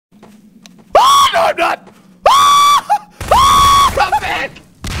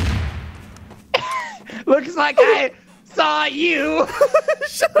Looks like I saw you.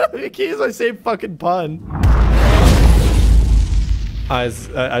 Shut up, you can't use my same fucking pun.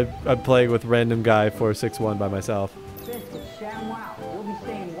 I'm playing with random guy 461 by myself. This is Sham Wow. You'll be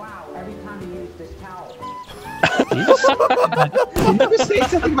saying wow every time you use this towel. Did you just say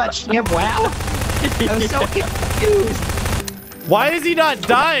something about Sham Wow? I was so confused. Why is he not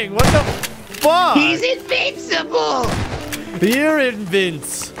dying? What the fuck? He's invincible. You're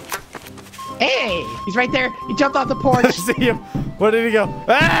Vince. Hey, he's right there. He jumped off the porch. I see him. Where did he go?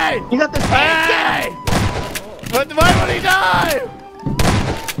 Hey! He's up the stairs. Hey! Why would he die?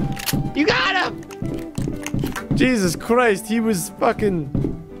 You got him. Jesus Christ, he was fucking...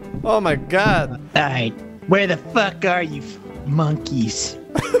 Oh my god. Alright, where the fuck are you, monkeys?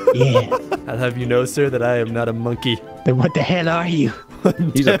 Yeah. I'll have you know, sir, that I am not a monkey. Then what the hell are you?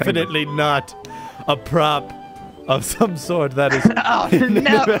 Definitely not a prop of some sort that is Oh, in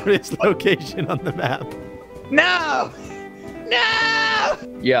no. a various location on the map. No! No!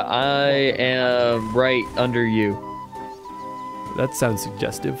 Yeah, I am right under you. That sounds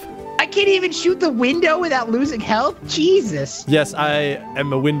suggestive. I can't even shoot the window without losing health? Jesus. Yes, I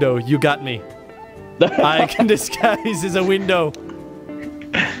am a window. You got me. I can disguise as a window.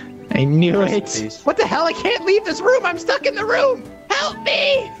 I knew it. Please. What the hell? I can't leave this room. I'm stuck in the room. Help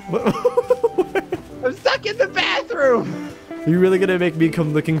me! I'm stuck in the bathroom. Are you really gonna make me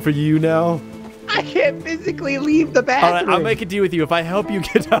come looking for you now? I can't physically leave the All bathroom. right, I'll make a deal with you. If I help you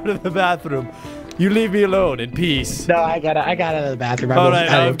get out of the bathroom, you leave me alone in peace. No, I got out of the bathroom. All right,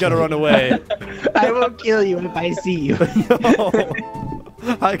 I've got to run away. I will kill you if I see you. No.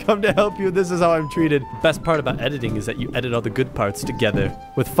 I come to help you. This is how I'm treated. Best part about editing is that you edit all the good parts together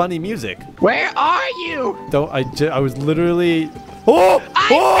with funny music. Where are you? I was literally. Oh!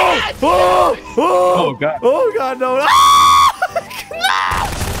 Oh God. Oh God! No! Ah!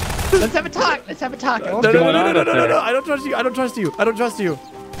 Let's have a talk. Let's have a talk. No! No! No! No! No! No! No! I don't trust you. I don't trust you. I don't trust you.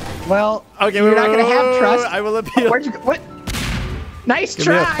 Well, Okay, you're not gonna have trust. I will appeal. Where'd you go? What? Nice Give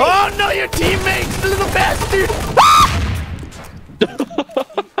me a- try. Oh no! Your teammates, little bastard!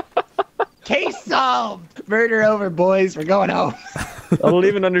 Case solved. Murder over, boys. We're going home. I don't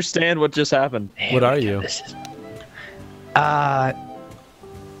even understand what just happened. What are you?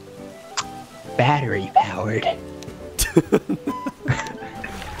 Battery powered.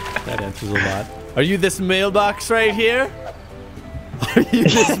 That answers a lot. Are you this mailbox right here? Are you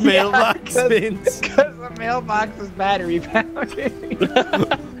this mailbox, Vince? Because the mailbox is battery powered.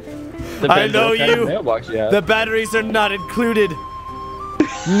 Depends I know what kind of you. mailbox you have. The batteries are not included.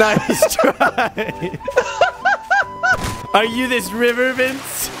 Nice try. Are you this river,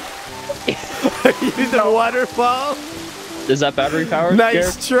 Vince? Are you the waterfall? Is that battery powered?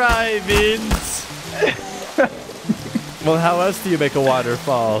 Nice try, Vince. Well, how else do you make a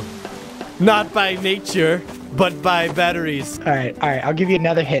waterfall? Not by nature, but by batteries. All right. I'll give you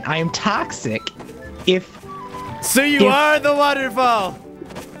another hint. I am toxic. So you are the waterfall.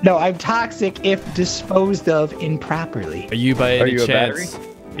 No, I'm toxic if disposed of improperly. Are you by any you a chance?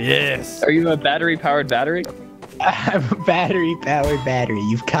 Yes. Are you a battery powered battery? I'm a battery powered battery.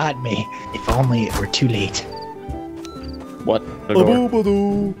 You've caught me. If only it were too late. What?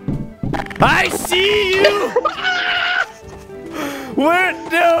 I see you. Where?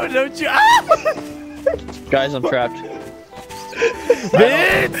 No, don't you? Ah! Guys, I'm trapped.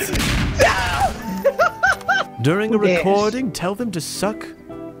 Vince! During a recording, tell them to suck.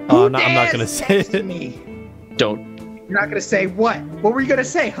 Oh, no, I'm not gonna say it. Me? Don't. You're not gonna say what? What were you gonna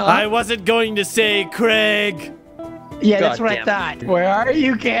say, huh? I wasn't going to say Craig. Yeah, that's what I Goddamn. thought. Where are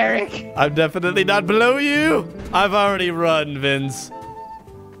you, Garrick? I'm definitely not below you. I've already run, Vince.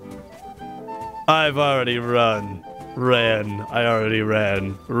 I've already ran. I already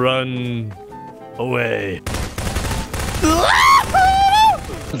ran. Run away.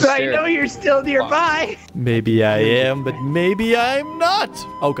 So I know you're still nearby. Maybe I am, but maybe I'm not.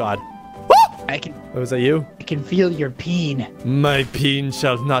 Oh, God. I can Was that you? feel your peen. My peen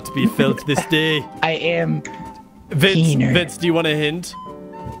shall not be felt this day. I am. Vince, Peener. do you want a hint?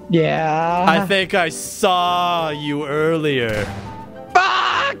 Yeah. I think I saw you earlier,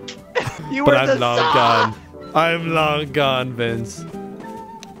 Fuck! You but were I'm the long saw. gone. I'm long gone, Vince.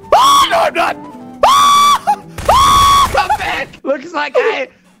 Oh, no, I'm not! Come back! Looks like I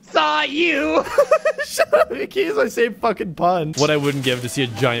saw you. Shut up, you can't use my same fucking pun. What I wouldn't give to see a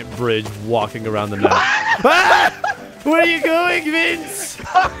giant bridge walking around the map. Ah! Where are you going, Vince?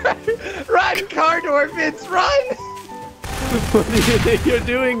 Run, car door, Vince, run! What do you think you're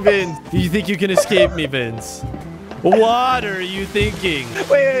doing, Vince? You think you can escape me, Vince? What are you thinking?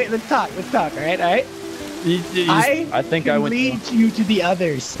 Wait, let's talk, all right? I think I would lead you to the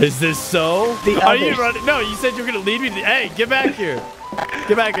others. Is this so? The Are you others. running? No, you said you were gonna lead me to the. Hey, get back here.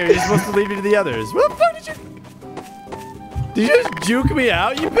 Get back here. You're supposed to lead me to the others. What the fuck did you? Did you just juke me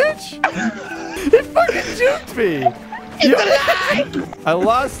out, you bitch? You fucking juked me. It's a lie. I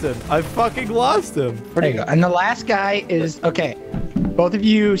lost him. I fucking lost him. There you go. And the last guy is okay. Both of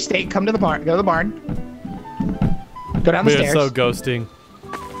you come to the barn. Go to the barn. Go down the We are stairs. so ghosting.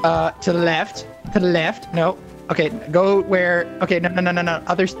 To the left. To the left. No. Okay. Go where? Okay. No.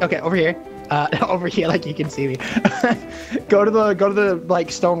 Others. Okay. Over here. Over here, like you can see me. Go to the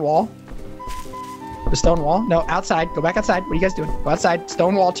like stone wall. The stone wall. No, outside. Go back outside. What are you guys doing? Go outside.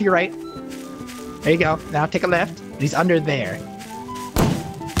 Stone wall to your right. There you go. Now take a left. He's under there.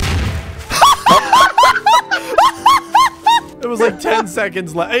 It was like 10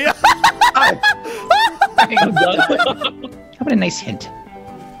 seconds left. How about a nice hint?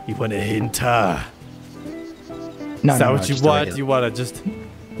 You want a hint? Is No, that no, what you just a want? regular- You want to just.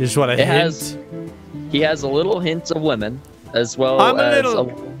 You just want a It hint? has. He has a little hint of women, as well I'm a as little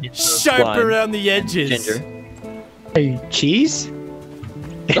hint of sharp slime. around the edges. Ginger. Are you cheese?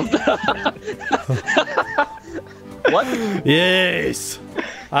 What? Yes.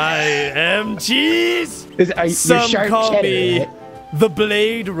 I am cheese. You're Some sharp call cheddar, me right? the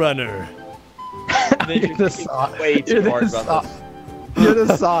Blade Runner. You're the saw. Way too You're hard the about saw. You're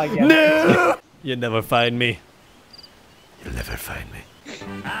the saw again. No! You'll never find me. You'll never find me.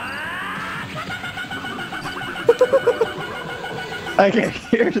 Okay,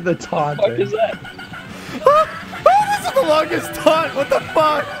 here's the taunt. What is that? This is the longest taunt. What the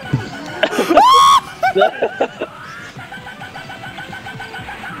fuck?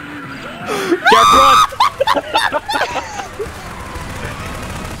 Jack, run!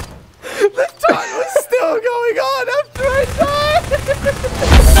 The taunt was still going on after I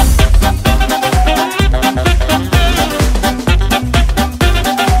died.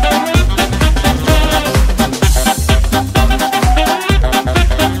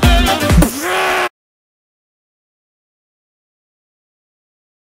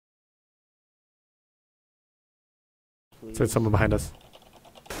 There's someone behind us.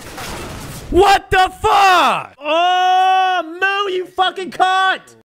 What the fuck? Oh, Moo, you fucking cunt!